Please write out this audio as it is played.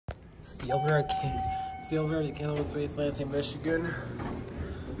It's the elevator at Candlewood Space, Lansing, Michigan.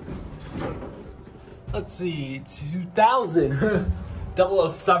 Let's see, 2000,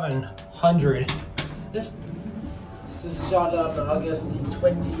 00700. This is shot on August the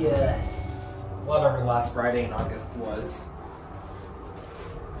 20th, whatever last Friday in August was.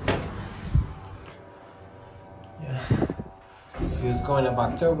 Yeah. This video's going up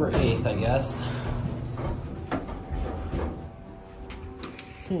October 8th, I guess.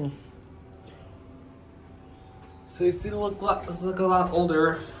 So these do look a lot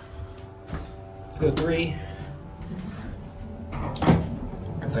older. Let's go 3.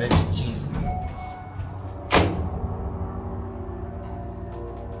 Sorry, jeez.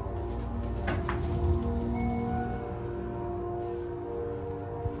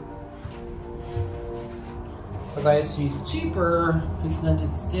 Because ISG is cheaper,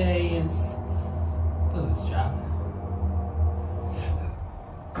 extended stay, it does its job.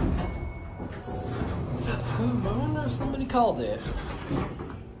 I wonder if somebody called it.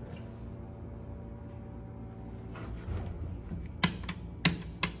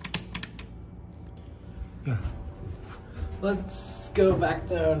 Yeah. Let's go back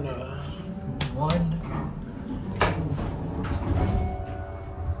down 1.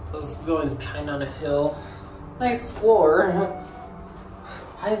 This building's kind of on a hill. Nice floor.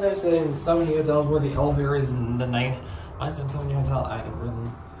 Why is there saying so many hotels where the elevator is in the night? Why is there so many hotels? I don't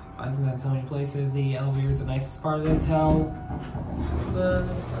really. Why isn't that so many places? The elevator is the nicest part of the hotel.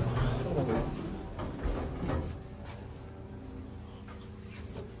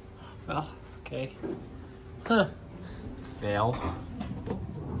 Well, okay. Huh. Fail.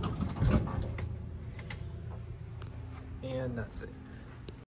 And that's it.